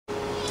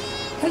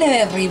Hello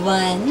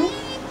everyone,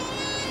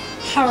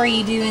 how are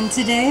you doing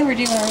today? We're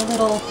doing our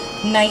little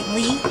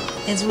nightly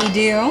as we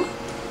do.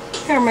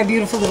 How are my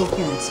beautiful little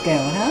parents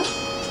going, huh?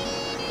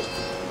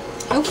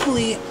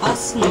 Hopefully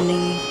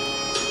awesomely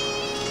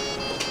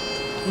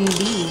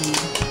indeed.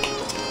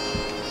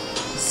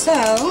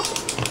 So,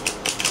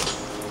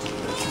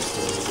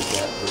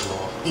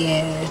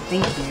 yeah,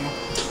 thank you.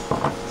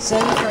 So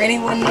for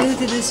anyone new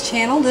to this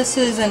channel, this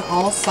is an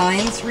all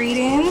signs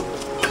reading.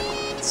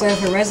 So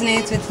if it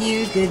resonates with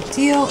you, good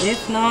deal.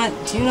 If not,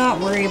 do not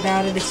worry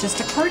about it. It's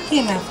just a card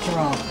game after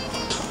all.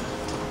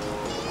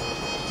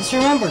 Just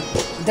remember,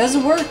 it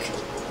doesn't work.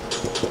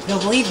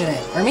 Don't believe in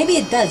it. Or maybe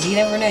it does. You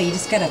never know. You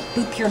just gotta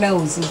boop your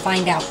nose and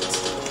find out.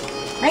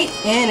 Right?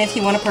 And if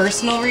you want a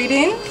personal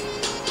reading,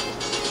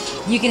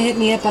 you can hit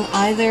me up on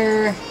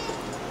either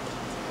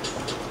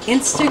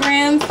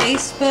Instagram,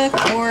 Facebook,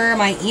 or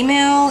my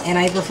email. And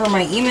I prefer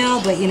my email,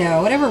 but you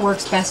know, whatever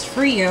works best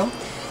for you.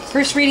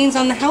 First readings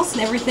on the house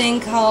and everything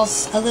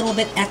costs a little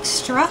bit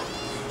extra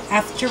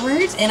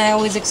afterwards, and I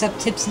always accept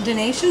tips and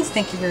donations.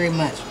 Thank you very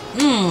much.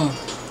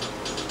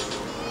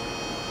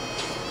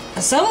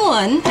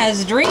 Someone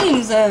has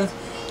dreams of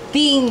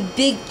being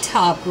big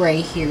top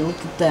right here. Look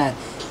at that.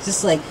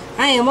 Just like,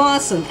 I am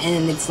awesome,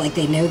 and it's like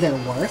they know their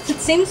worth,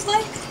 it seems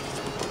like.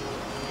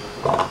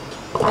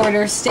 Or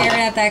they're staring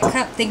at that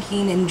cup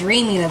thinking and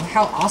dreaming of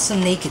how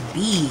awesome they could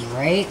be,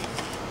 right?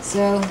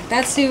 So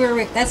that's the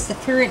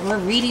Querent we're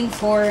reading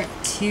for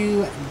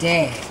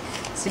today.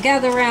 So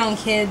gather around,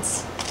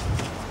 kids.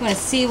 I'm gonna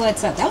see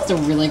what's up. That was a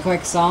really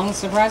quick song,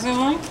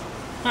 surprisingly.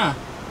 Huh.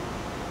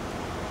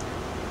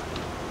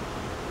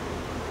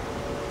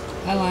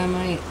 Oh, I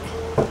might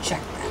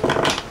check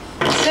that.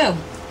 So,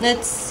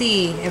 let's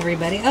see,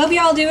 everybody. I hope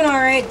y'all doing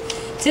alright.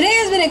 Today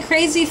has been a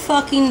crazy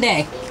fucking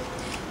day.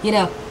 You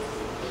know,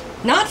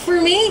 not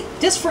for me,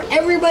 just for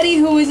everybody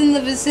who was in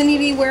the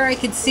vicinity where I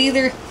could see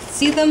their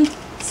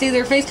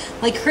face,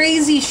 like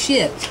crazy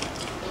shit.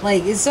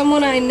 Like, is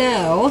someone I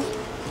know,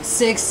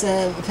 Six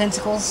of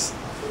Pentacles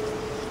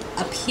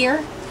up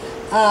here,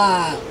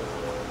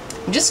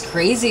 just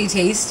crazy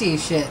tasty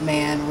shit,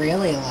 man.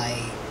 Really,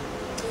 like,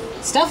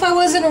 stuff I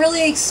wasn't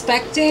really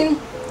expecting,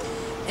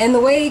 and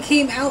the way it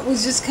came out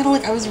was just kind of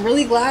like, I was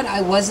really glad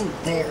I wasn't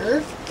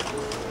there.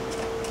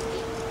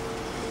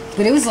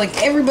 But it was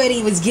like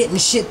everybody was getting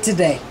shit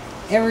today.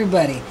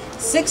 Everybody.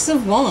 Six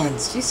of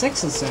Wands. Gee,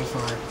 sixes so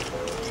far.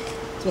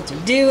 What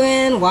they're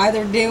doing, why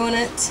they're doing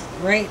it,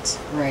 right?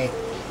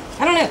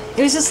 I don't know.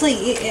 It was just like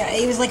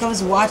it was like I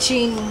was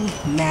watching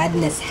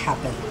madness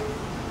happen.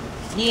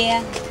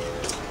 Yeah.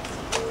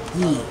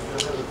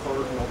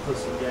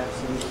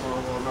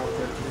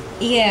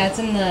 Yeah, it's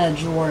in the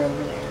drawer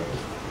over there.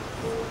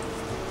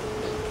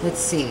 Let's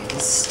see. The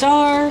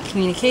Star,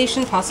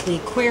 communication, possibly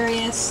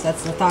Aquarius.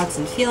 That's the thoughts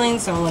and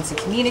feelings. Someone wants to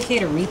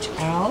communicate or reach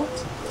out.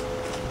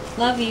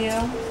 Love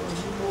you.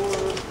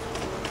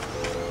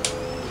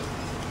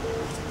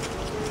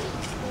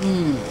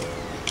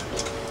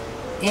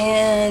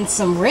 And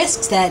some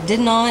risks that did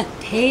not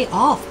pay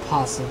off,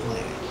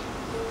 possibly.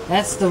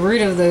 That's the root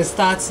of those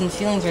thoughts and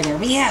feelings right there.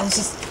 But yeah, it was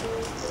just...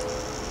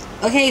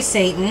 Okay,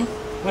 Satan.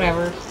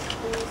 Whatever.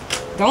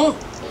 Don't...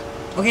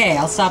 Okay,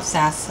 I'll stop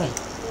sassing.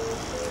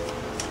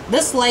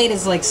 This light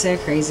is, like, so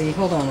crazy.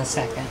 Hold on a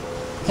second.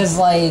 Because,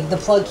 like, the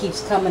plug keeps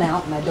coming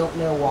out and I don't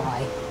know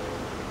why.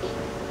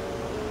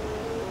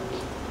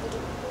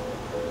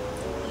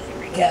 There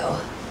we go.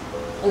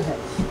 Okay.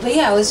 But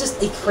yeah, it was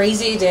just a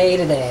crazy day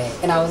today,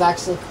 and I was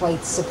actually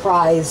quite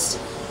surprised.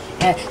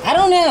 And I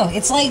don't know,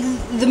 it's like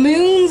the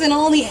moons and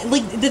all the,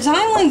 like, the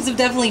timelines have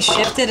definitely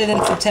shifted, and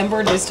in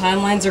September those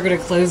timelines are going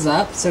to close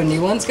up, so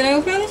new ones going to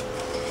open.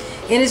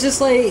 And it's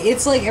just like,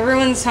 it's like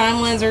everyone's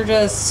timelines are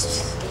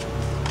just,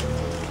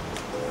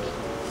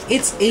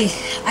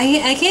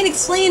 I can't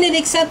explain it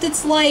except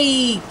it's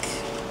like,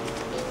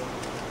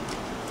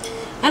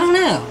 I don't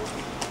know.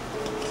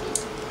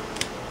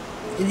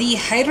 The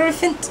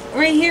Hierophant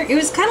right here, it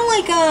was kind of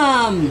like,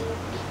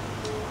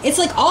 it's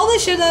like all the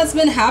shit that's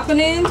been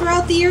happening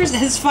throughout the years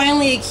has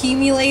finally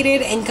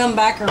accumulated and come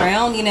back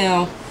around, you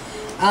know.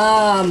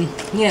 I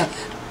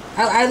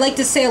like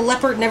to say a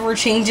leopard never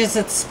changes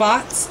its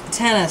spots.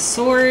 Ten of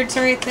Swords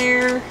right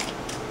there.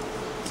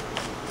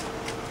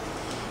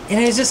 And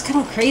it was just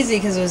kind of crazy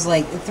because it was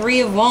like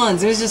Three of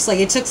Wands. It was just like,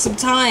 it took some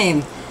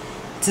time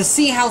to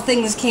see how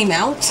things came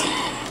out.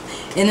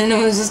 And then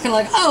it was just kind of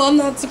like, oh, I'm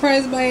not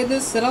surprised by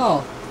this at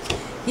all.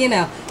 You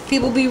know,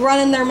 people be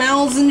running their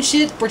mouths and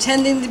shit,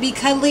 pretending to be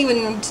cuddly when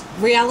in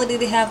reality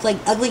they have, like,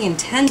 ugly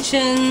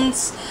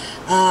intentions.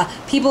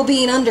 People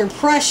being under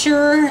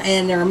pressure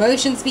and their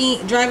emotions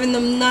driving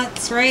them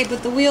nuts, right?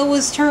 But the wheel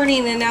was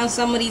turning and now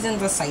somebody's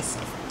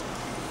indecisive.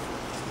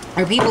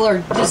 Or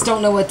people just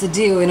don't know what to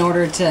do in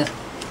order to,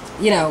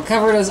 you know,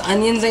 cover those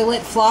onions they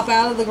let flop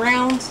out of the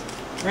ground,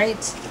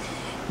 right?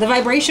 The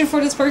vibration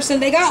for this person,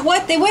 they got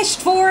what they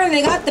wished for, and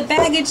they got the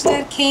baggage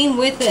that came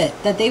with it,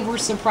 that they were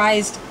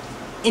surprised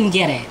in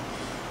getting.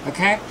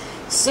 Okay?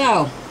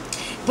 So,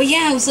 but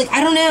yeah, I was like,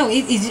 I don't know,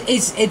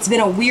 it's been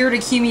a weird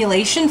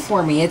accumulation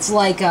for me. It's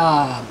like,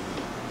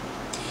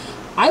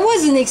 I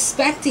wasn't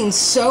expecting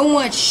so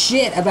much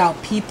shit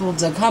about people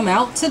to come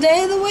out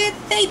today the way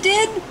they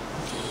did.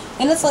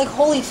 And it's like,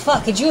 holy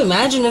fuck, could you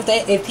imagine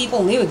if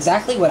people knew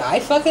exactly what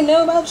I fucking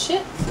know about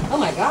shit? Oh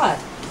my god.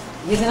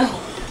 You know?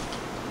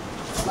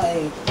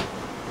 Like,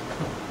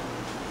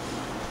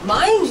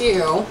 mind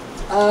you,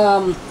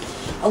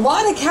 a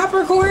lot of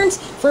Capricorns,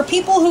 for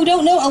people who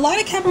don't know, a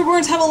lot of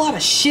Capricorns have a lot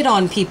of shit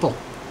on people.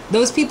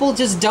 Those people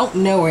just don't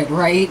know it,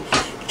 right?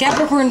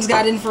 Capricorn's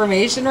got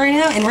information right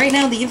now, and right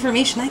now the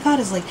information I got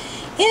is like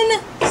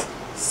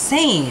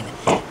insane.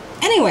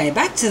 Anyway,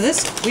 back to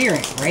this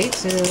Querent, right?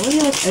 So let me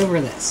look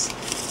over this.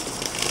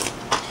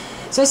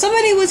 So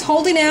somebody was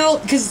holding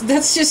out, because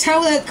that's just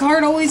how that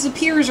card always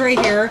appears right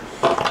here.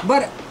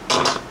 But,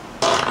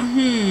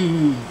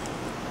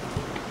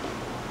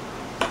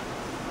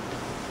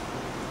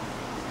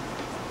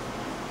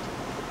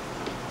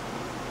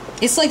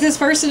 it's like this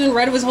person in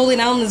red was holding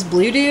out on this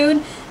blue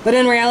dude, but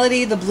in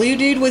reality, the blue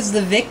dude was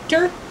the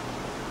victor.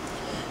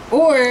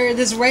 Or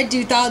this red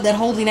dude thought that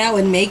holding out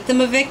would make them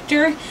a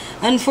victor.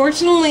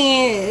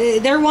 Unfortunately,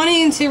 they're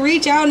wanting to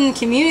reach out and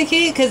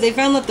communicate because they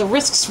found that the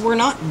risks were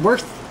not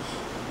worth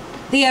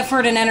the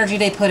effort and energy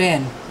they put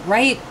in.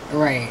 Right?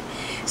 Right.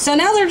 So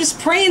now they're just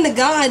praying to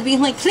God,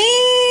 being like,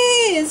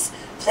 please,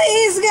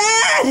 please,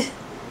 God.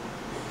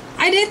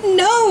 I didn't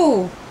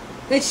know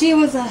that she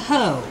was a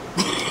hoe.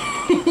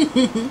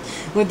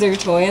 With their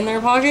toy in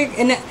their pocket.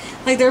 And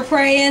like they're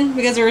praying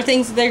because there are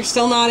things that they're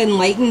still not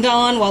enlightened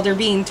on while they're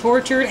being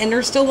tortured, and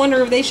they're still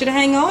wondering if they should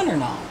hang on or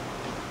not.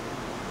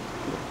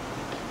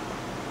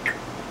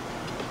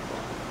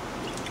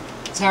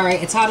 It's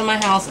alright, it's hot in my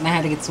house and I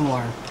had to get some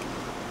water.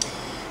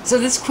 So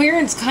this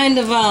Querent's kind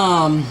of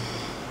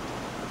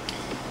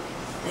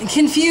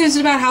confused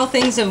about how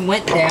things have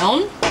went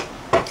down.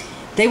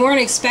 They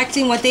weren't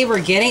expecting what they were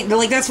getting. They're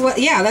like, that's what,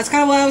 yeah, that's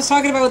kind of what I was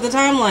talking about with the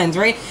timelines,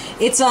 right?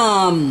 It's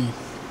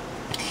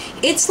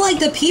like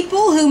the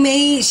people who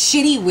made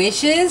shitty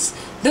wishes,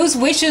 those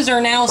wishes are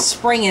now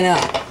springing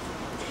up.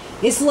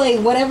 It's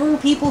like whatever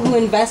people who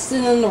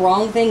invested in the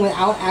wrong thing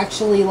without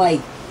actually, like,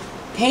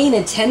 paying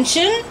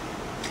attention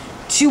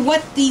to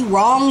what the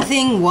wrong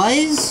thing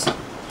was,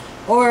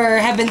 or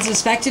have been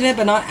suspecting it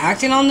but not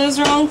acting on those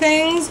wrong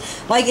things,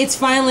 like, it's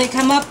finally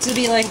come up to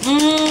be like,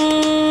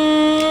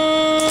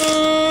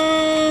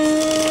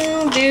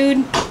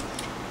 dude.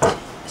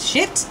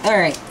 Shit.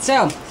 Alright,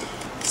 so,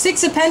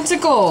 6 of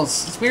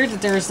Pentacles. It's weird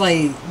that there's,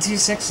 like, 2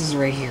 sixes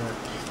right here.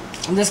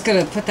 I'm just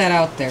gonna put that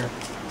out there.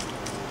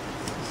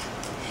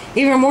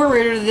 Even more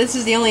weirder, this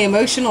is the only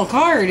emotional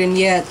card, and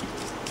yet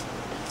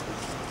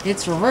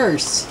it's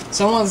reversed.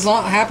 Someone's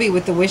not happy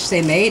with the wish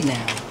they made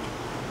now.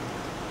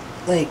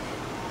 Like,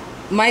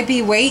 might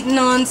be waiting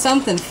on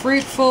something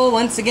fruitful.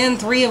 Once again,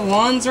 3 of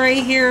Wands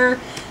right here.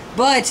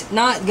 But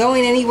not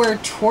going anywhere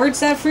towards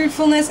that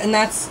fruitfulness, and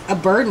that's a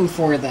burden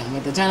for them.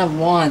 With the 10 of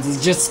Wands,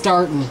 it's just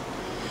starting.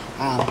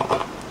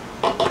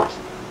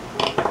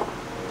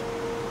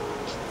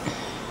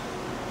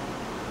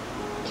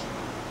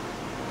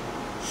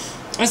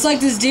 It's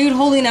like this dude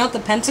holding out the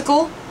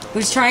pentacle,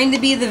 who's trying to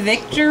be the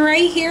victor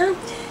right here,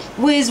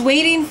 was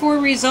waiting for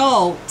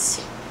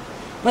results.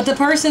 But the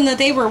person that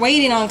they were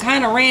waiting on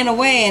kind of ran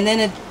away, and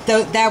then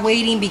that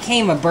waiting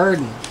became a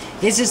burden.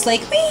 It's just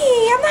like,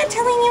 me, I'm not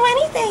telling you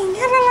anything.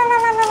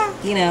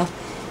 You know,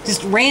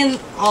 just ran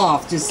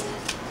off, just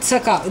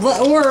took off.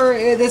 Or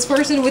this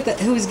person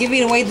who was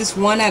giving away this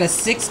 1 out of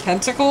 6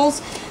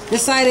 pentacles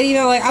decided, you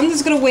know, like, I'm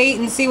just going to wait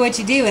and see what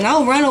you do, and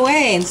I'll run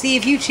away and see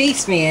if you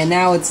chase me. And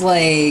now it's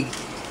like,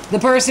 the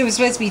person who was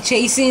supposed to be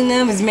chasing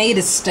them is made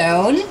of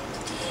stone.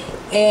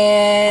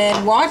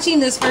 And watching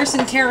this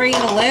person carrying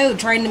a load,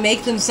 trying to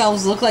make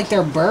themselves look like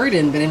they're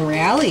burdened, but in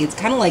reality, it's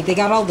kind of like they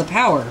got all the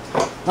power.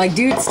 Like,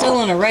 dude's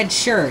still in a red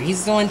shirt.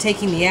 He's the one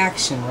taking the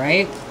action,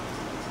 right?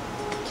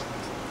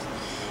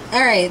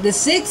 Alright, the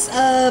 6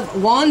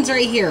 of Wands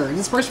right here.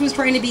 This person was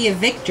trying to be a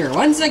victor.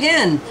 Once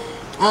again,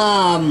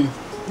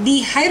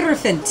 the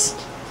Hierophant.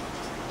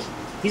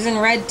 He's in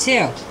red,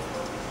 too.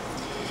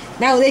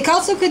 Now, they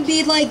also could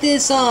be like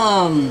this,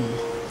 purple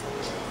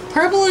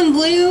and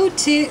blue,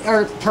 too,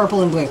 or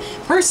purple and blue.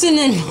 Person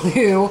in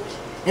blue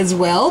as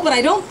well, but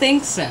I don't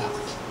think so.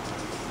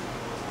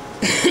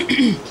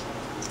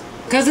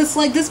 Because it's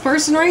like this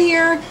person right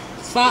here,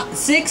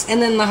 6,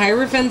 and then the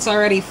Hierophant's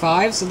already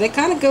 5, so they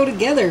kind of go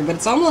together, but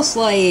it's almost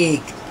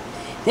like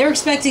they're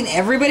expecting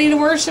everybody to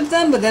worship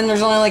them, but then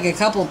there's only like a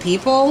couple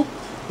people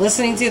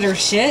listening to their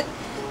shit.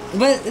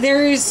 But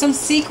there's some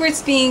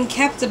secrets being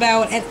kept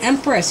about an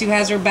Empress who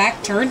has her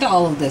back turned to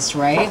all of this,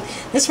 right?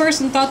 This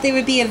person thought they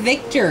would be a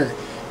victor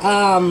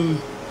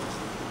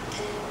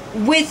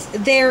with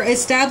their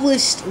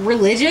established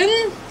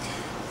religion.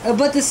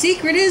 But the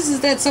secret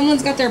is that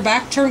someone's got their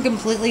back turned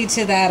completely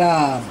to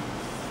that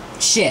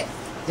shit.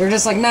 They're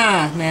just like,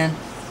 nah, man.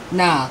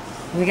 Nah.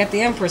 We got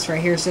the Empress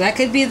right here. So that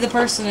could be the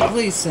person in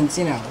blue, since,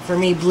 you know, for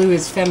me, blue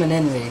is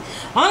femininity.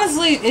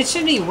 Honestly, it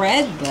should be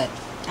red, but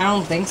I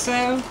don't think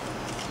so.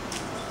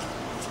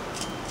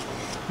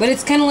 But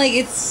it's kind of like,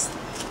 it's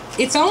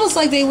it's almost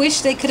like they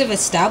wish they could have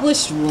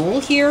established rule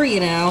here, you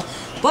know,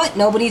 but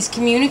nobody's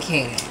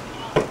communicating.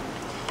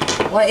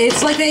 Well,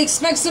 it's like they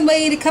expect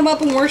somebody to come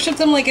up and worship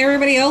them like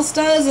everybody else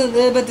does,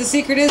 but the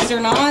secret is they're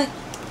not.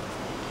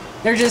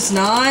 They're just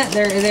not.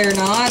 They're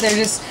not. They're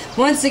just,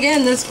 once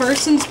again, this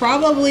person's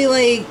probably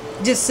like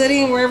just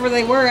sitting wherever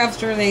they were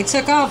after they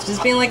took off,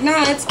 just being like,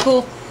 nah, it's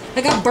cool.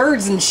 I got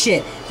birds and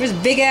shit. There's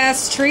a big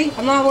ass tree.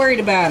 I'm not worried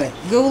about it.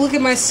 Go look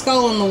at my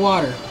skull in the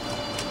water.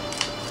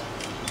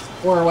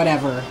 Or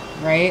whatever,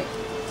 right?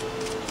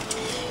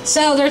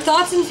 So their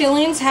thoughts and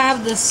feelings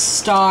have the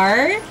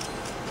Star.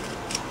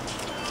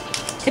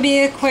 Could be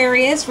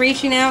Aquarius,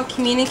 reaching out,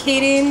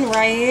 communicating,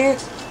 right?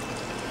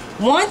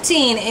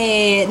 Wanting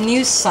a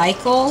new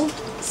cycle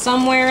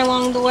somewhere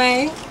along the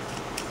way.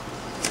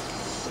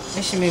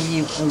 I should move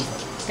you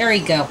over. There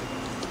you go.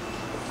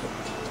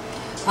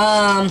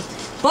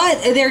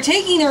 But they're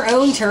taking their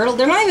own turtle.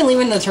 They're not even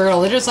leaving the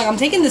turtle. They're just like, I'm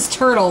taking this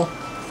turtle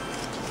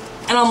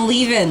and I'm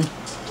leaving.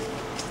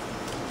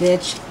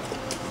 Bitch.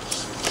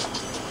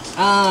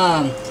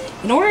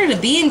 In order to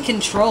be in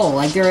control,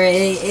 like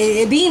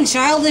they're being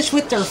childish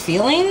with their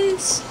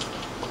feelings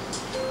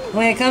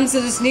when it comes to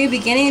this new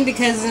beginning,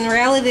 because in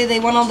reality they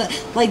want all the,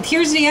 like,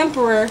 here's the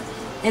Emperor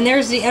and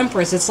there's the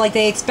Empress. It's like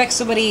they expect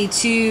somebody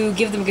to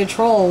give them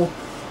control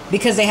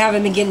because they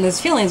haven't been getting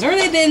those feelings, or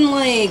they've been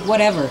like,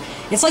 whatever.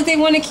 It's like they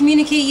want to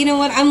communicate, you know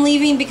what, I'm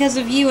leaving because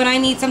of you and I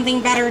need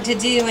something better to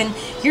do and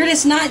you're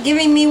just not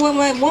giving me what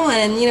I want.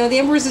 And, you know, the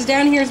Empress is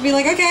down here to be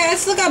like, okay, I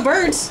still got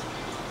birds.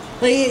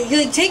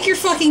 Like, take your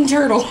fucking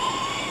turtle.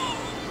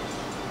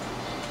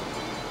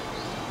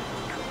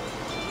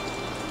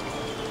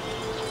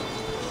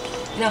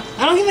 No,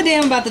 I don't give a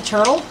damn about the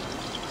turtle.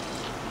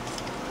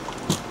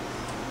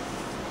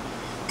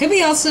 Could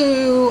be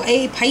also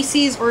a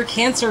Pisces or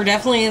Cancer,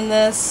 definitely in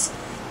this.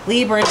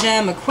 Libra,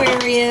 Gem,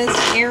 Aquarius,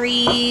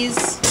 Aries.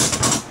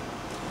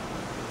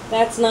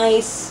 That's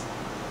nice.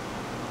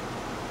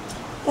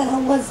 What the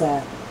hell was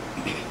that?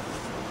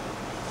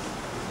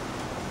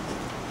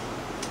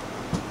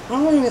 I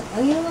don't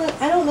even, you know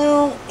what? I don't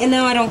know. And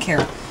no, I don't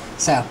care.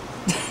 So,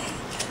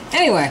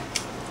 anyway,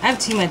 I have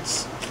too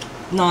much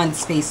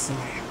non-space in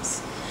my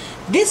house.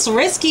 This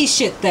risky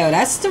shit, though,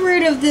 that's the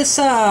root of this,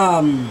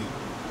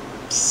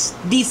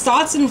 these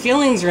thoughts and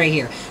feelings right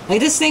here. Like,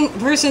 this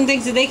person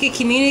thinks that they could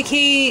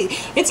communicate.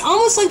 It's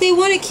almost like they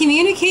want to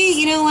communicate,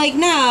 you know, like,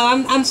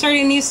 no, I'm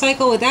starting a new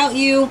cycle without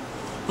you.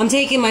 I'm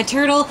taking my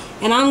turtle,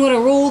 and I'm going to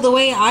rule the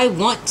way I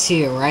want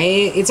to,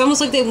 right? It's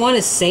almost like they want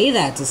to say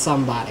that to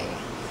somebody,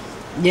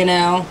 you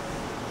know?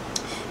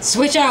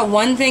 Switch out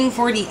one thing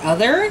for the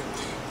other.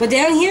 But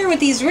down here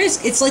with these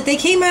risks, it's like they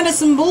came out of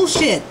some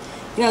bullshit.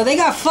 You know, they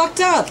got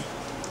fucked up.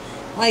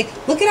 Like,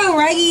 look at how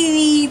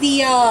raggy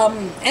the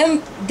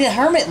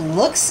hermit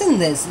looks in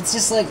this. It's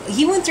just like,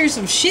 he went through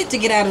some shit to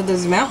get out of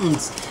those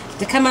mountains.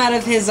 To come out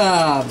of his,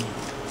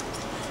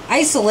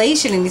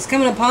 isolation. And he's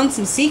coming upon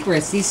some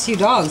secrets, these two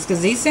dogs.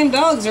 Because these same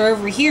dogs are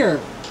over here.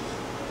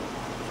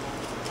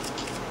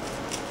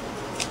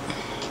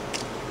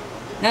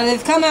 Now,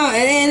 they've come out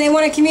and they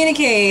want to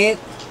communicate.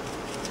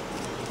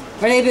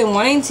 Or they've been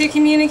wanting to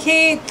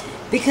communicate.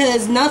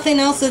 Because nothing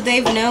else that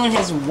they've known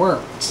has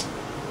worked.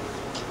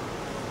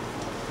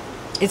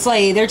 It's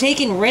like they're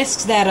taking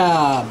risks that,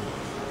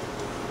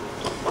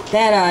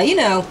 you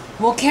know,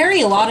 will carry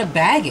a lot of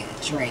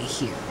baggage right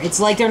here. It's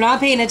like they're not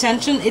paying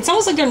attention. It's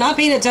almost like they're not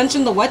paying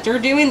attention to what they're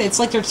doing. It's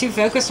like they're too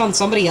focused on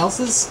somebody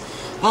else's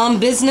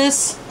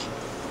business.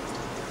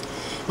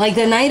 Like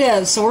the Knight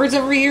of Swords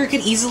over here could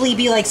easily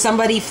be like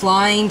somebody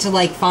flying to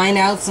like find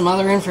out some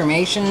other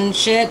information and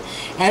shit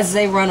as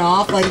they run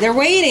off. Like they're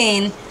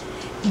waiting,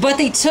 but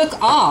they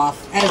took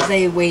off as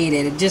they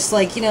waited. Just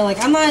like, you know, like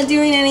I'm not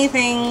doing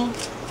anything.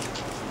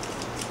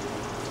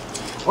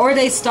 Or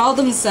they stalled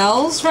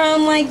themselves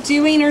from, like,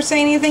 doing or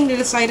saying anything. They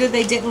decided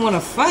they didn't want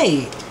to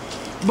fight.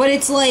 But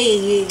it's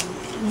like,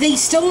 they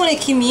still want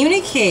to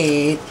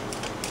communicate.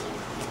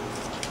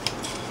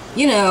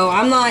 You know,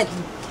 I'm not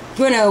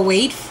going to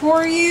wait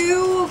for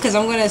you, because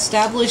I'm going to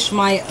establish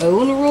my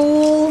own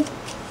rule.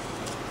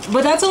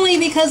 But that's only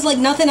because, like,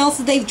 nothing else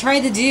that they've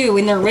tried to do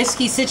in their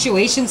risky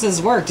situations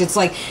has worked. It's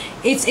like,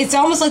 it's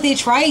almost like they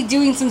tried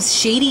doing some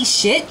shady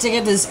shit to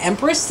get this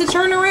Empress to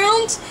turn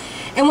around.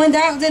 And when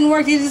that didn't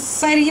work, they just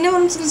decided, you know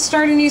what, I'm just going to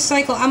start a new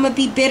cycle. I'm going to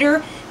be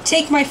bitter,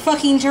 take my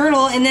fucking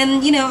turtle, and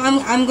then, you know,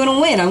 I'm going to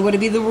win. I'm going to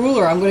be the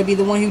ruler. I'm going to be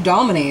the one who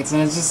dominates.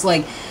 And it's just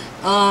like,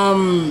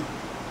 I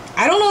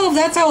don't know if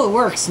that's how it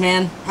works,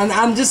 man.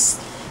 I'm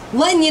just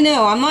letting you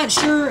know. I'm not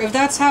sure if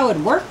that's how it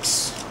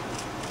works.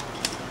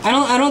 I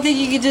don't think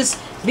you could just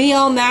be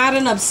all mad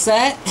and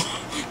upset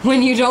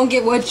when you don't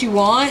get what you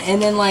want,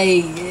 and then,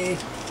 like,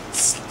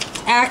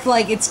 act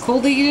like it's cool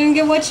that you didn't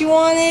get what you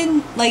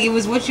wanted, like it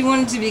was what you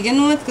wanted to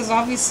begin with, because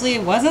obviously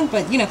it wasn't.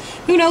 But you know,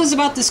 who knows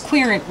about this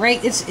Querent, right?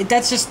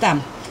 That's just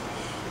them.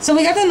 So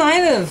we got the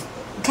Knight of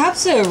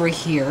Cups over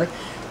here.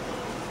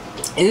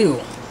 Ooh,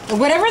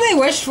 whatever they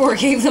wished for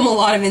gave them a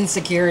lot of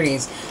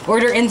insecurities, or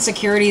their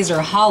insecurities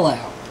are hollow.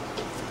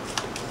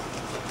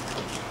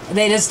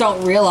 They just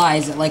don't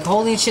realize it. Like,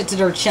 holding shit to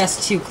their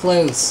chest too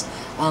close.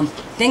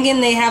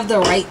 Thinking they have the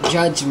right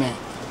judgment.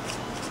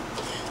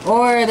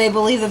 Or they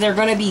believe that they're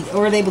gonna be,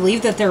 or they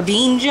believe that they're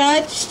being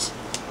judged.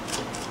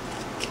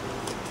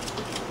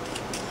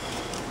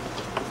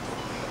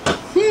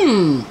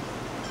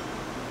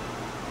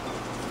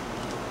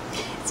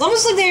 It's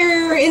almost like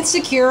they're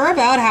insecure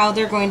about how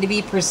they're going to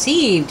be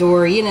perceived,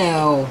 or, you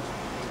know,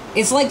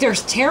 it's like they're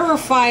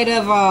terrified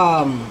of,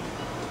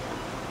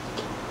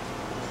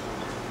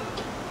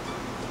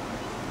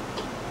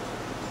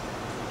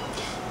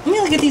 let me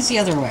look at these the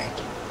other way.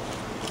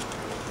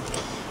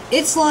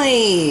 It's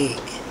like,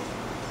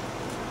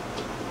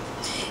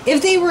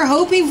 if they were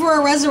hoping for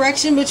a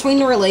resurrection between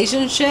the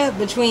relationship,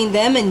 between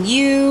them and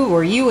you,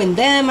 or you and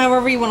them,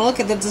 however you want to look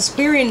at it, the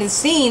spirit is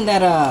seeing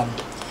that,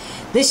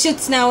 this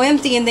shit's now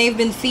empty and they've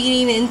been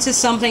feeding into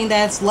something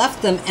that's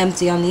left them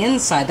empty on the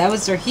inside. That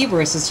was their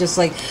hubris. It's just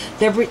like,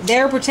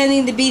 they're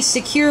pretending to be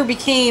secure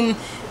became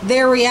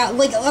their reality.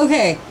 Like,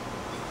 okay,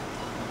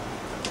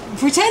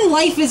 pretend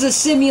life is a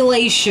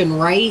simulation,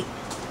 right?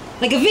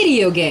 Like a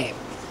video game.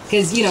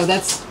 Because, you know,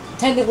 that's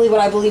technically what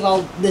I believe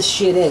all this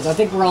shit is. I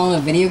think we're all in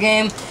a video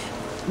game.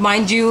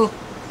 Mind you,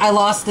 I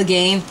lost the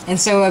game, and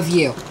so have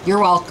you. You're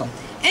welcome.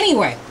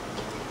 Anyway,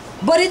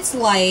 but it's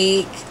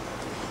like,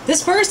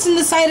 this person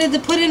decided to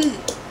put in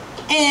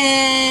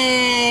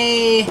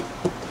a,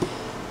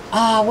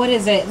 what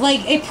is it?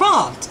 Like a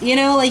prompt, you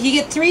know? Like, you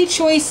get 3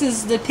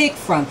 choices to pick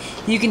from.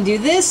 You can do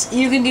this,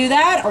 you can do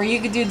that, or you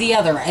can do the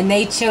other. And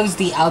they chose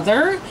the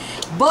other,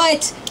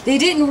 but they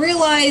didn't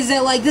realize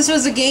that, like, this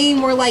was a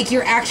game where, like,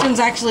 your actions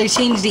actually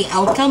change the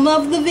outcome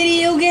of the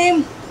video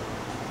game.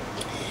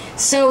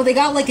 So they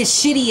got, like, a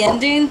shitty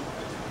ending.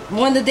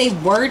 One that they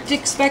weren't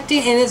expecting,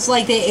 and it's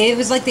like it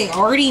was like they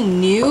already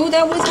knew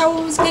that was how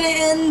it was going to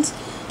end,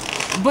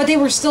 but they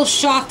were still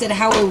shocked at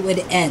how it would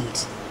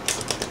end.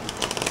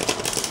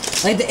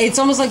 Like, it's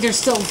almost like they're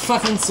still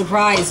fucking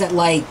surprised that,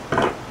 like,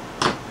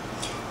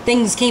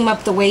 things came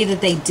up the way that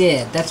they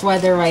did. That's why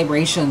their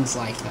vibration's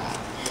like that.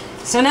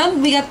 So now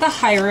we got the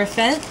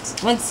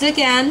Hierophant, once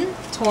again,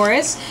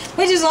 Taurus,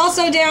 which is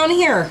also down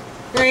here,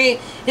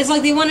 right? It's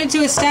like they wanted to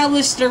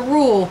establish their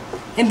rule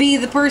and be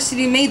the person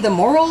who made the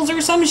morals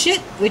or some shit,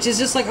 which is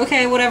just like,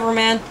 okay, whatever,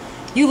 man.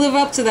 You live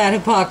up to that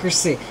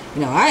hypocrisy.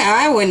 You know,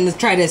 I wouldn't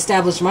try to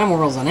establish my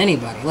morals on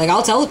anybody. Like,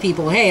 I'll tell the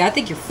people, hey, I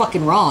think you're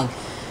fucking wrong.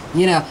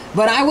 You know,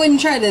 but I wouldn't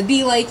try to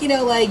be like, you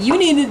know, like, you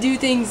need to do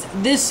things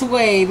this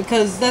way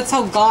because that's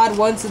how God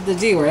wants it to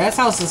do, or that's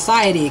how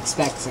society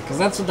expects it, because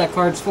that's what that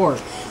card's for.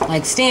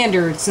 Like,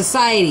 standard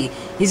society.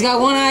 He's got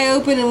one eye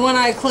open and one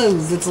eye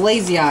closed. It's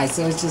lazy eye,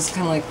 so it's just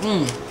kind of like,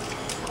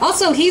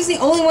 Also, he's the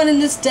only one in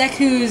this deck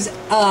whose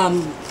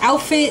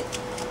outfit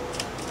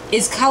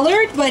is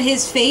colored, but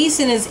his face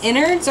and his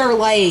innards are,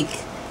 like,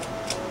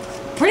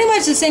 pretty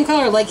much the same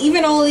color. Like,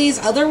 even all these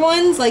other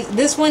ones, like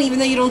this one, even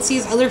though you don't see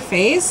his other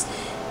face,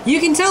 you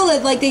can tell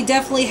that, like, they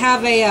definitely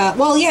have a,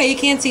 well, yeah, you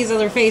can't see his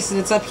other face, and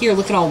it's up here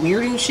looking all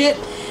weird and shit,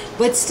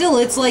 but still,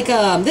 it's like,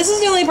 this is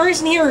the only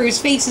person here whose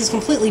face is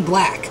completely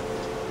black.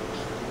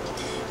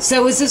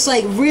 So it's just,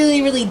 like,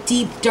 really, really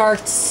deep, dark,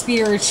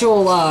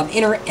 spiritual,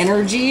 inner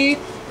energy,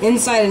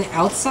 inside and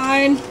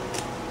outside.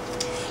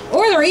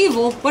 Or they're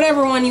evil,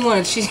 whatever one you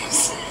want to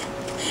choose.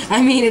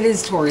 I mean, it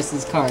is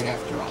Taurus's card,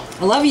 after all.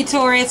 I love you,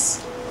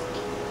 Taurus.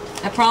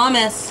 I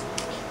promise.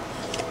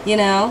 You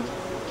know?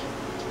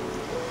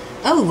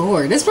 Oh,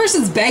 Lord. This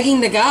person's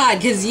begging to God,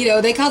 because, you know,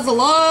 they caused the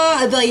law.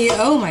 Like,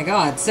 oh, my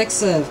God.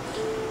 6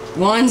 of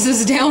Wands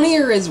is down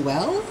here as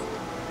well?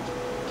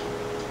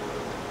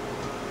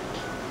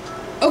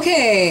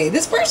 Okay,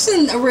 this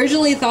person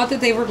originally thought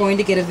that they were going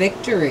to get a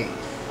victory.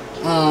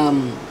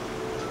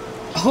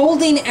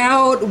 Holding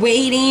out,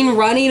 waiting,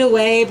 running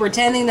away,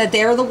 pretending that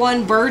they're the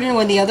one burdened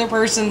when the other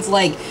person's,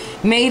 like,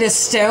 made of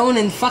stone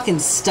and fucking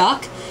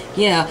stuck.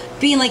 You know,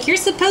 being like, you're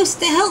supposed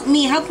to help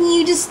me. How can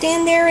you just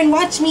stand there and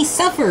watch me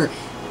suffer?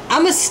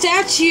 I'm a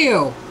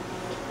statue.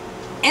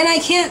 And I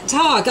can't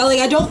talk.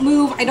 I don't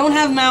move. I don't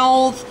have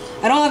mouth.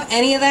 I don't have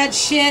any of that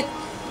shit.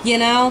 You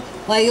know?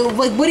 Like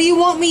what do you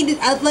want me to...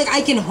 like,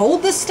 I can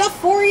hold this stuff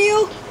for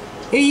you?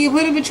 You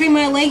put it between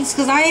my legs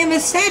because I am a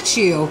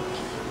statue.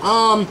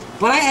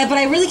 But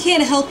I really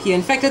can't help you.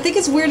 In fact, I think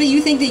it's weird that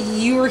you think that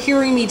you are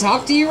hearing me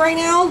talk to you right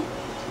now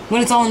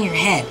when it's all in your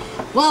head.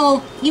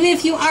 Well, even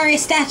if you are a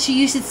statue,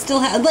 you should still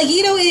have... like,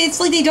 you know, it's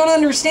like they don't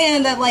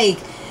understand that, like,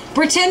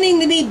 pretending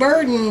to be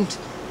burdened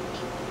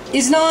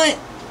is not...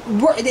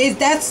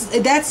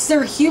 that's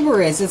their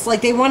hubris. It's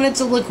like they wanted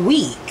to look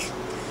weak.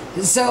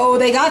 So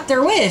they got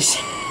their wish.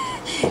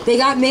 They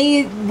got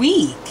made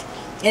weak.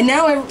 And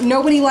now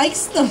nobody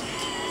likes them.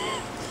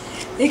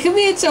 It could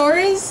be a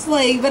Taurus,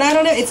 like, but I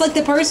don't know. It's like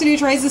the person who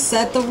tries to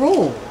set the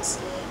rules.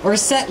 Or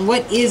set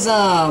what is,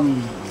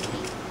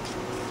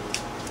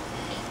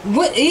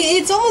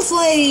 it's almost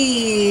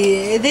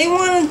like they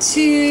want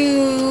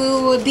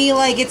to be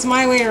like, it's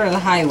my way or the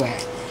highway.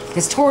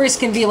 Because Taurus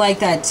can be like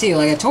that too.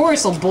 Like, a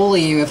Taurus will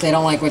bully you if they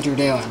don't like what you're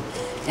doing.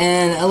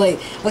 And, like,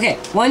 okay,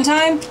 one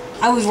time,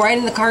 I was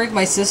riding the car with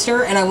my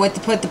sister, and I went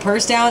to put the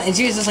purse down, and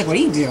she was just like, what are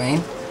you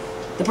doing?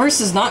 The purse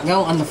does not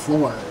go on the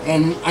floor.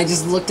 And I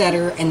just looked at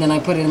her, and then I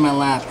put it in my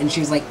lap, and she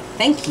was like,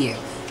 thank you.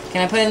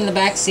 Can I put it in the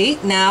back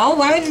seat? No,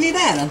 why would you do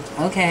that?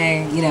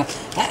 Okay, you know,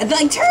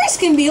 like, tourists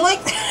can be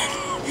like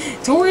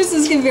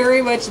tourists can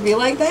very much be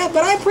like that,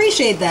 but I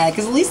appreciate that,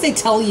 because at least they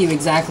tell you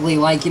exactly,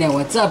 like, you know,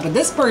 what's up. But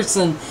this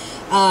person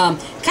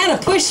kind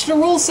of pushed the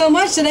rules so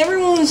much that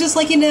everyone was just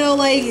like, you know,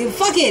 like,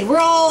 fuck it, we're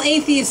all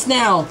atheists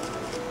now.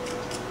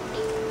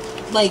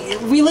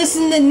 Like, we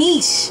listen to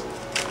Niche,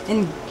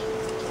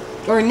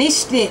 or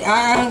Nisht,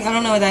 I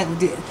don't know what that,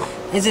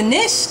 is it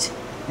Nisht,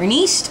 or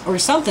Nisht, or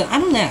something, I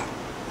don't know.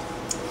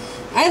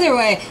 Either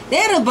way, they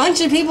had a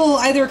bunch of people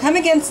either come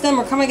against them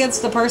or come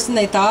against the person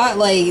they thought,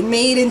 like,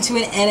 made into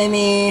an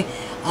enemy,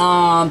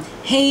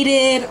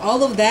 hated,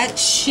 all of that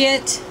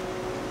shit,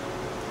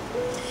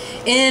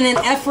 in an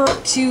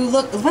effort to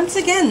look, once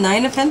again,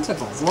 9 of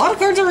Pentacles. A lot of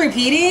cards are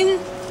repeating.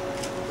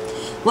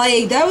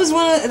 Like, that was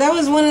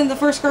one of the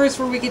first cards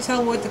where we could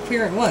tell what the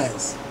Querent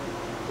was.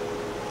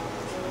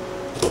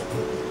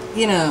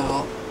 You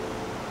know.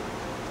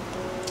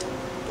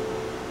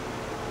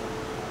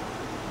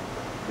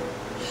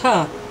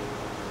 Huh.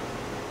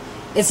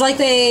 It's like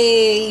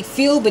they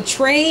feel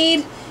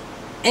betrayed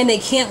and they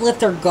can't let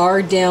their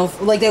guard down.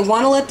 Like, they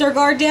want to let their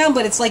guard down,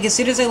 but it's like as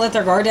soon as they let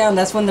their guard down,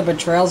 that's when the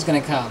betrayal's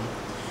going to come.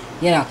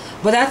 You know.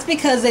 But that's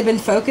because they've been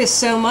focused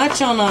so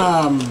much on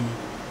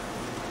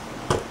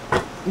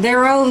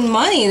their own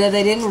money that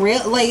they didn't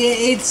like,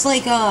 it's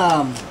like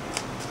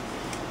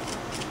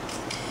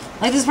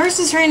this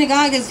person's trying to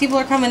God because people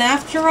are coming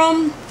after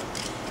them.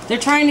 They're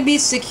trying to be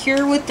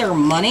secure with their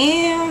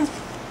money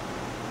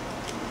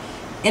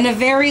in a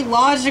very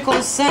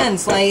logical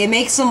sense. Like, it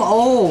makes them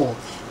old.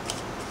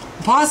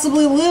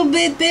 Possibly a little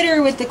bit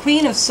bitter with the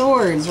Queen of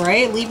Swords,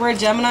 right? Libra,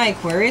 Gemini,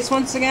 Aquarius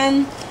once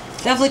again.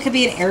 Definitely could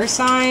be an air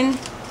sign.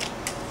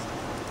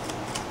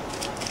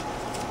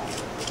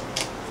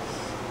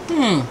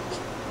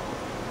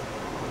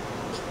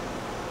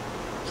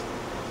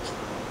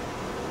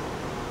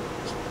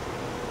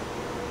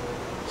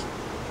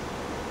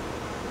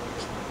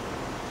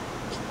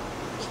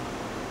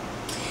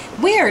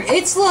 Weird.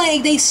 It's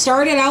like they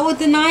started out with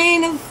the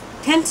 9 of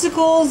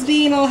Pentacles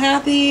being all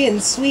happy and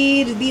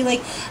sweet and being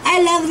like,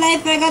 I love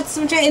life, I got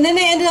some joy. And then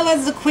they ended up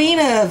as the Queen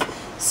of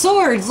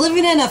Swords,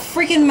 living in a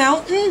freaking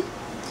mountain,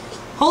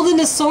 holding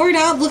the sword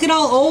out, looking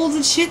all old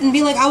and shit, and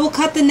be like, I will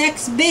cut the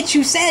next bitch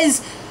who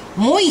says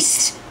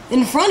moist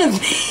in front of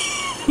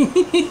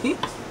me.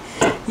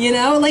 You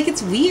know, like,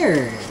 it's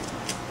weird.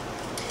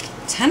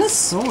 10 of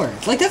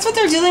Swords. Like, that's what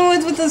they're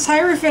dealing with this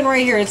Hierophant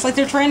right here. It's like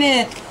they're trying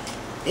to...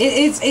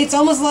 It's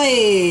almost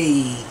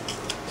like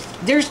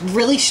they're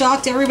really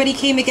shocked everybody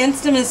came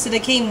against them instead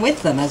of came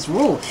with them as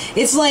rule.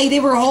 It's like they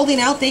were holding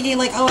out thinking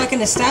like, oh, I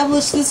can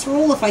establish this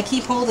rule if I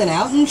keep holding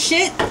out and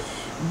shit.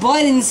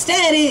 But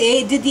instead,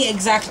 it did the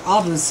exact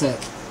opposite.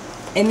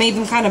 It made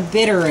them kind of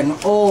bitter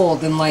and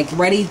old and like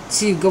ready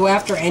to go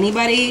after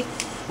anybody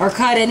or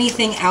cut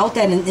anything out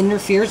that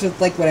interferes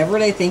with like whatever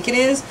they think it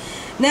is.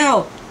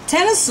 Now,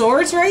 10 of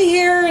Swords right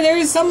here,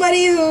 there's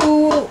somebody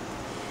who...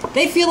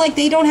 they feel like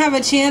they don't have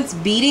a chance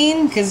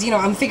beating, because, you know,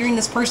 I'm figuring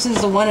this person's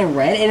the one in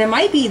red, and it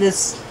might be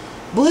this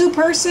blue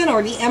person,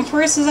 or the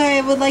Empress, as I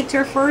would like to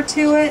refer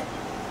to it.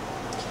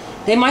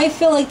 They might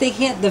feel like they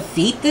can't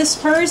defeat this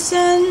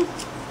person,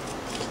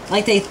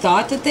 like they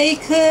thought that they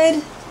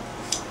could.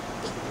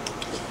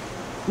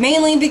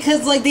 Mainly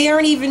because, like, they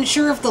aren't even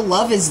sure if the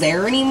love is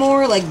there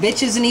anymore, like,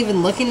 bitch isn't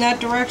even looking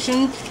that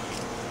direction.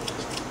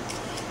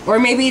 Or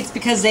maybe it's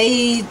because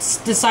they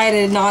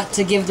decided not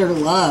to give their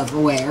love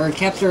away, or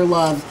kept their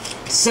love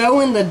so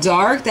in the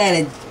dark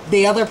that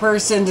the other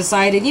person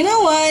decided, you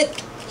know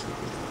what?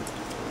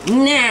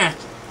 Nah,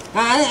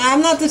 I'm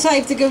not the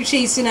type to go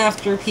chasing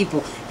after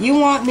people. You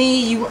want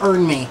me, you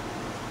earn me.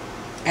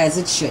 As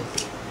it should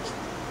be.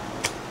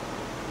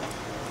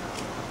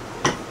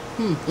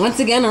 Once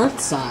again, Earth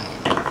sign.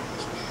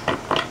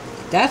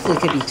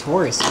 Definitely could be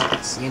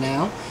Taurus, you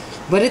know?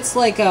 But it's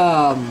like,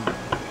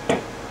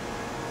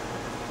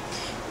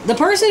 the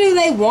person who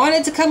they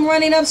wanted to come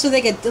running up so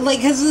they could, like,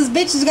 because this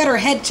bitch has got her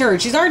head turned.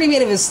 She's already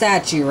made of a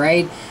statue,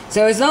 right?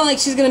 So it's not like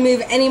she's going to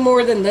move any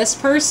more than this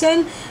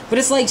person. But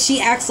it's like she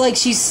acts like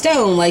she's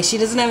stone. Like she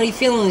doesn't have any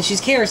feelings. She's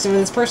cares. So when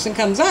this person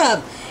comes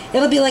up,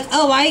 it'll be like,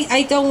 oh,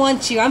 I don't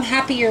want you. I'm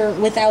happier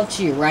without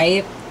you,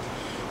 right?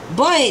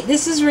 But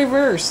this is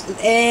reversed.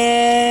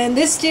 And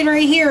this dude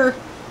right here,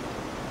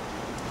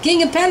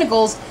 King of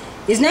Pentacles,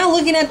 is now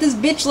looking at this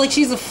bitch like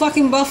she's a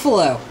fucking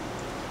buffalo.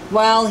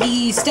 While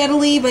he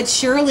steadily but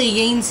surely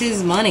gains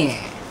his money.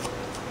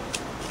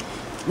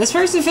 This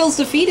person feels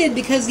defeated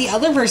because the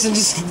other person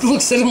just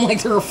looks at him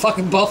like they're a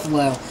fucking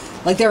buffalo.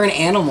 Like they're an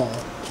animal.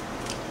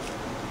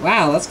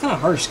 Wow, that's kind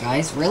of harsh,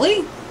 guys.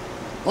 Really?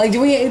 Like, do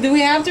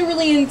we have to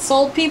really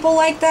insult people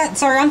like that?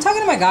 Sorry, I'm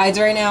talking to my guides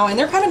right now, and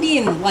they're kind of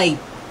being, like...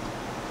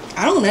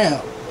 I don't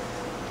know.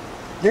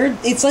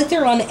 It's like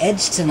they're on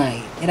edge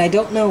tonight, and I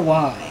don't know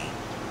why.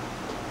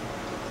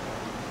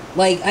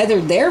 Like, either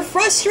they're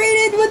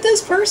frustrated with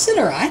this person,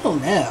 or I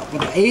don't know.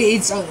 But I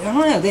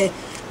don't know.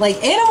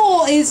 Like,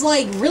 Animal is,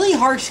 like, really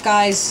harsh,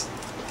 guys.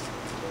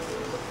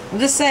 I'm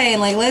just saying,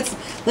 like, let's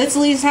at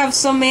least have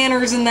some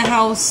manners in the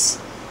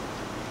house.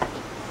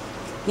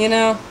 You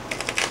know?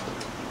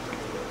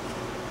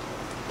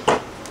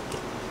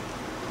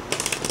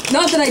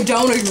 Not that I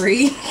don't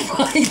agree,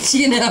 but,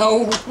 you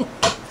know.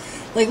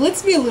 Like,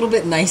 let's be a little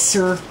bit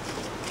nicer,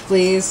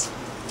 please.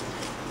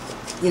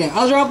 You know,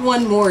 I'll drop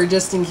one more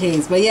just in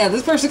case. But yeah,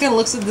 this person kind of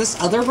looks at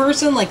this other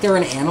person like they're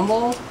an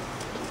animal.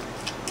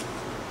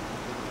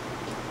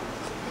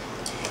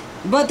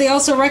 But they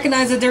also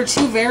recognize that they're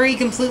two very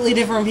completely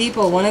different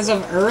people. One is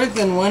of earth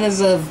and one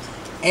is of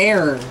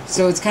air.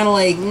 So it's kind of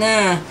like,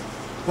 nah.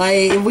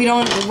 Like,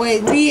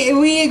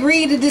 we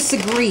agree to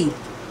disagree.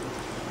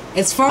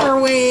 As far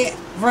away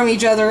from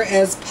each other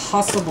as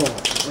possible,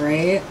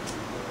 right?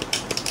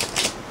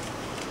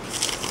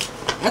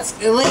 That's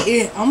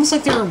like, almost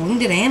like they're a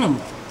wounded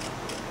animal.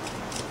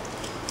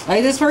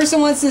 Like, this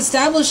person wants to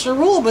establish a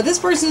rule, but this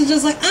person's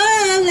just like,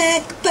 I'm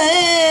like a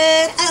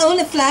bird, I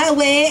wanna fly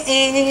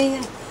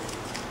away.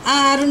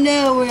 I don't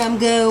know where I'm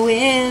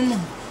going.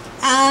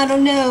 I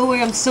don't know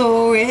where I'm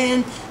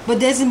soaring. But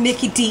there's a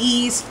Mickey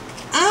D's.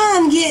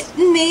 I'm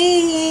getting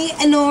me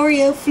an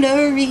Oreo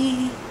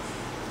flurry.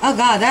 Oh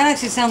god, that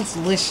actually sounds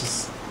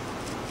delicious.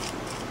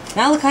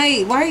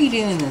 Malachi, why are you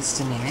doing this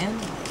to me, man?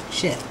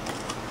 Shit.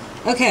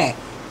 Okay.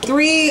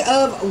 3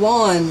 of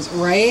Wands,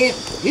 right?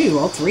 Ooh,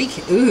 all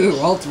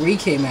three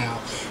came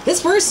out.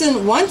 This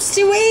person wants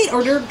to wait,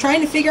 or they're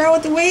trying to figure out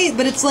what to wait,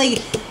 but it's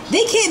like,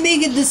 they can't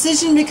make a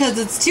decision because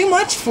it's too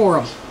much for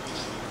them.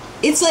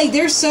 It's like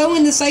they're so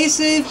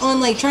indecisive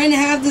on, like, trying to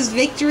have this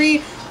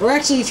victory, or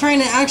actually trying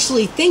to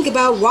think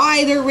about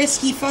why their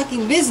risky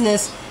fucking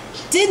business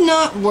did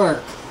not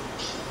work.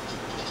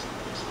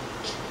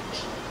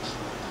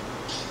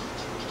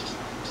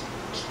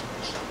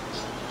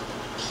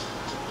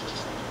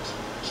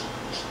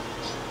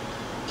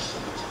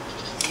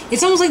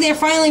 It's almost like they're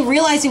finally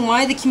realizing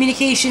why the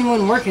communication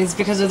wouldn't work, and it's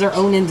because of their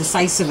own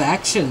indecisive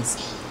actions.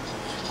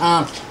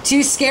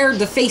 Too scared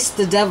to face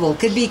the devil.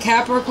 Could be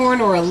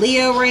Capricorn or a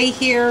Leo right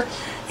here.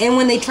 And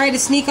when they tried to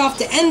sneak off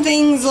to end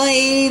things, like,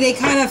 they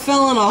kind of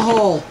fell in a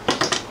hole.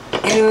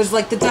 And it was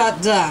like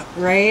the ...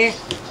 right?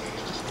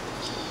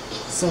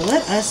 So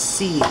let us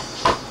see.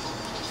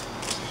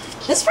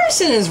 This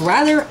person is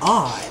rather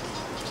odd,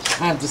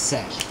 I have to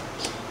say.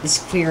 This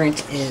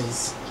Querent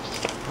is.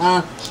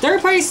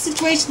 Third party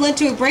situation led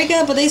to a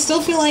breakup, but they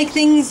still feel like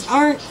things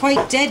aren't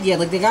quite dead yet.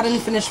 Like, they got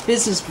unfinished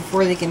business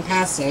before they can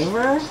pass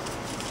over.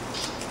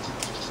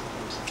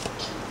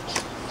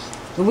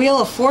 The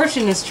Wheel of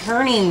Fortune is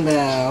turning,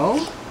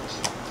 though.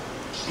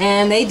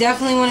 And they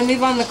definitely want to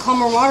move on to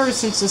calmer waters,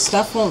 since the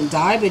stuff won't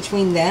die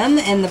between them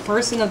and the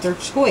person of their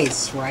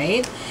choice,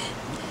 right?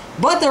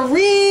 But they're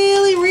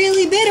really,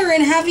 really bitter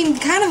and having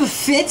kind of a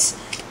fit.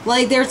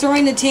 Like, they're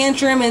throwing a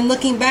tantrum and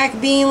looking back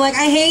being like,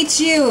 I hate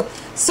you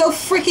so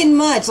freaking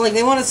much. Like,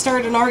 they want to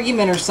start an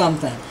argument or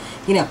something.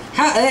 You know,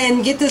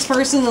 and get this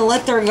person to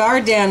let their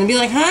guard down and be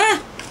like, huh?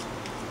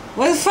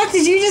 What the fuck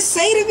did you just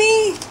say to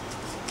me?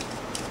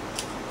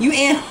 You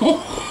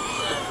animal.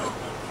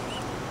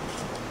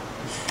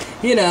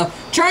 You know,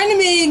 trying to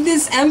make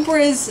this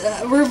Empress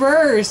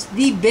reverse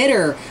be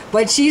bitter.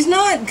 But she's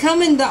not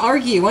coming to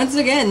argue. Once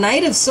again,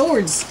 Knight of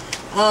Swords.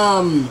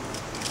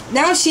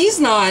 Now she's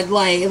not,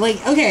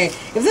 like, okay,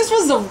 if this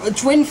was the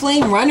Twin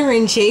Flame Runner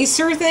and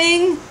Chaser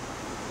thing,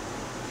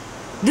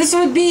 this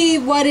would be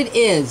what it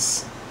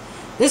is.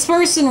 This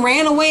person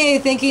ran away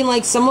thinking,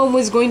 like, someone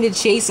was going to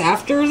chase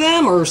after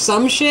them or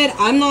some shit.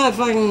 I'm not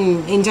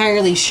fucking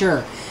entirely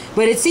sure.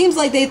 But it seems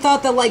like they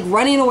thought that, like,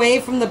 running away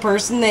from the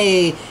person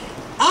they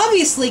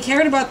obviously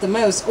cared about the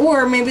most,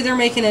 or maybe they're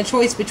making a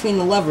choice between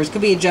the lovers.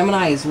 Could be a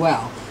Gemini as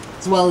well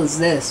as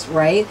this,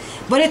 right?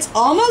 But it's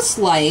almost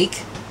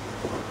like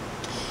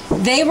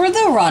they were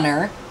the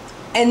runner,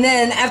 and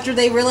then after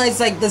they realized,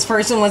 like, this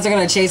person wasn't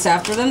going to chase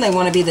after them, they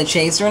want to be the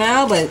chaser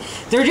now, but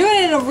they're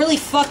doing it in a really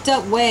fucked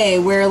up way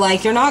where,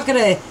 like, they're not going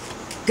to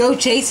go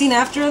chasing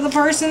after the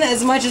person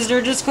as much as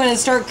they're just going to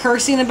start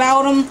cursing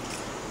about them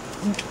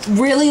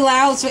really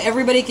loud so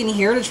everybody can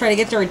hear to try to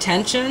get their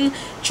attention,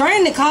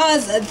 trying to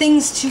cause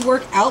things to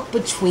work out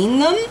between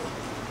them.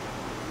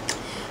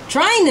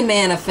 Trying to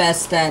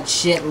manifest that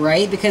shit,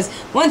 right? Because,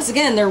 once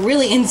again, they're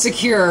really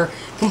insecure,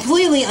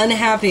 completely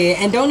unhappy,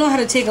 and don't know how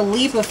to take a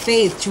leap of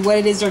faith to what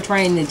it is they're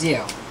trying to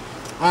do.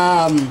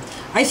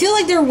 I feel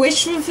like their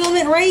wish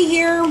fulfillment right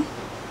here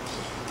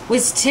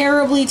was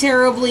terribly,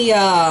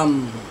 yeah.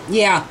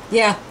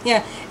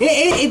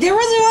 There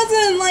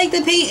wasn't, like,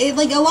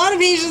 like, a lot of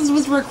patience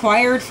was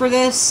required for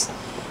this.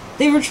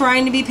 They were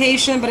trying to be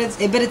patient, but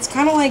it's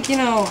kind of like, you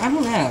know, I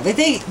don't know. They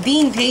think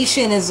being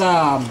patient is,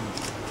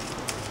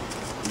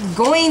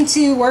 going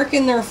to work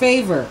in their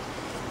favor,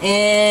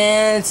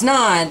 and it's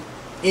not.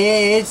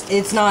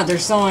 It's not.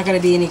 There's still not going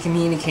to be any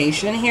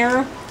communication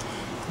here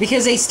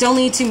because they still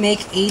need to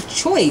make a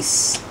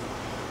choice,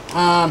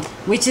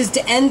 which is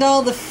to end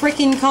all the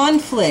freaking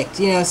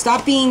conflict. You know,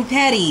 stop being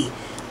petty.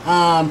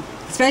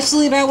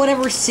 Especially about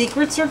whatever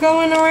secrets are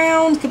going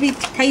around. Could be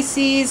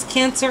Pisces,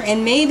 Cancer,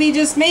 and maybe,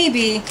 just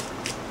maybe,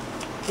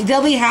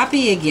 they'll be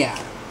happy again.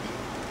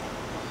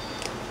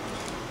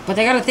 But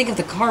they gotta think of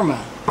the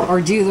karma,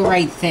 or do the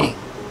right thing.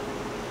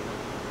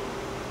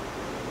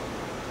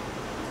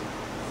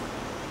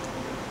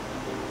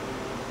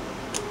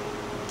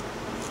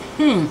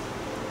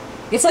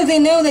 It's like they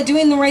know that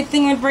doing the right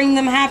thing would bring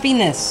them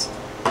happiness.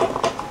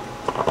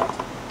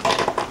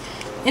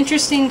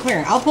 Interesting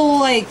queer. I'll pull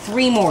like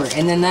 3 more,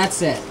 and then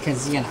that's it.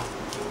 Because, you know,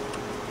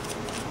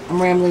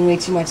 I'm rambling way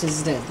too much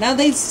as it is. Now,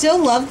 they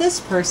still love this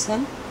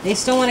person. They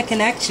still want a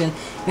connection.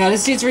 Now,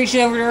 this dude's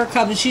reaching over to her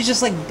cup, and she's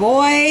just like,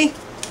 boy,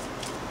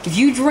 if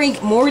you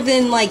drink more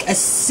than like a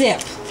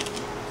sip,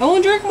 I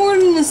won't drink more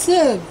than a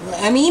sip.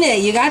 I mean it.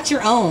 You got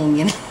your own,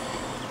 you know.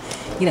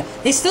 You know,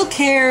 they still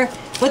care,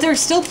 but they're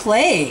still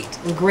plagued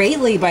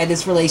greatly by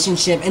this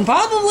relationship, and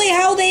probably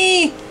how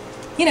they,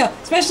 you know,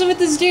 especially with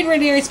this dude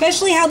right here,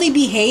 especially how they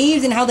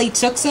behaved and how they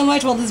took so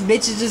much while this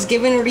bitch is just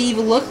giving her the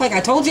evil look like,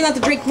 I told you not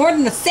to drink more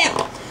than a sip,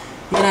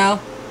 you know?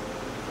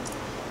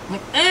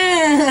 Like,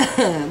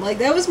 like,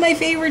 that was my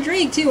favorite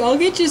drink, too. I'll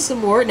get you some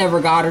more.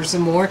 Never got her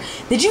some more.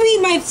 Did you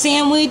eat my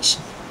sandwich?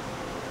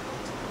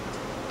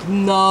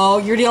 No,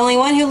 you're the only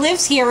one who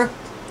lives here.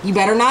 You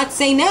better not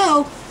say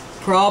no.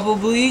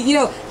 Probably, you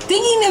know,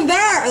 thinking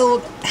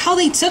about how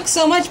they took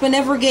so much but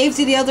never gave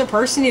to the other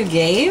person who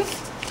gave,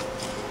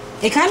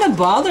 it kind of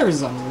bothers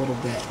them a little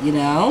bit, you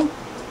know?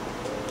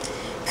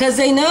 Because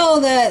they know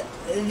that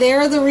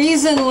they're the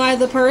reason why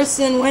the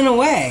person went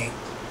away.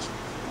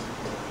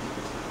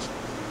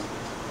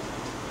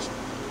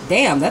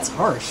 Damn, that's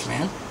harsh,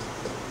 man.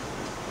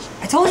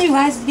 I told you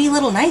guys to be a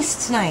little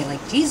nice tonight.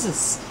 Like,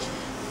 Jesus.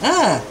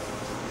 That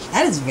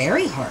is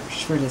very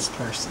harsh for this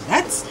person.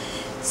 That's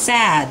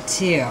sad,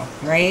 too,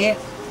 right?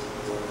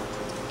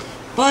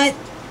 But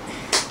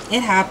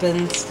it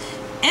happens.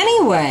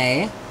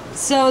 Anyway,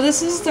 so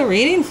this is the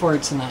reading for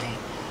tonight.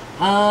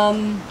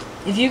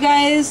 If you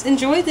guys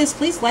enjoyed this,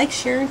 please like,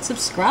 share, and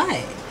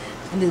subscribe.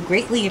 I would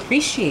greatly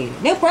appreciate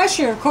it. No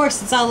pressure, of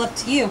course. It's all up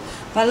to you.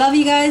 But I love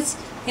you guys,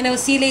 and I will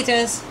see you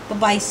later.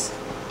 Bye-bye.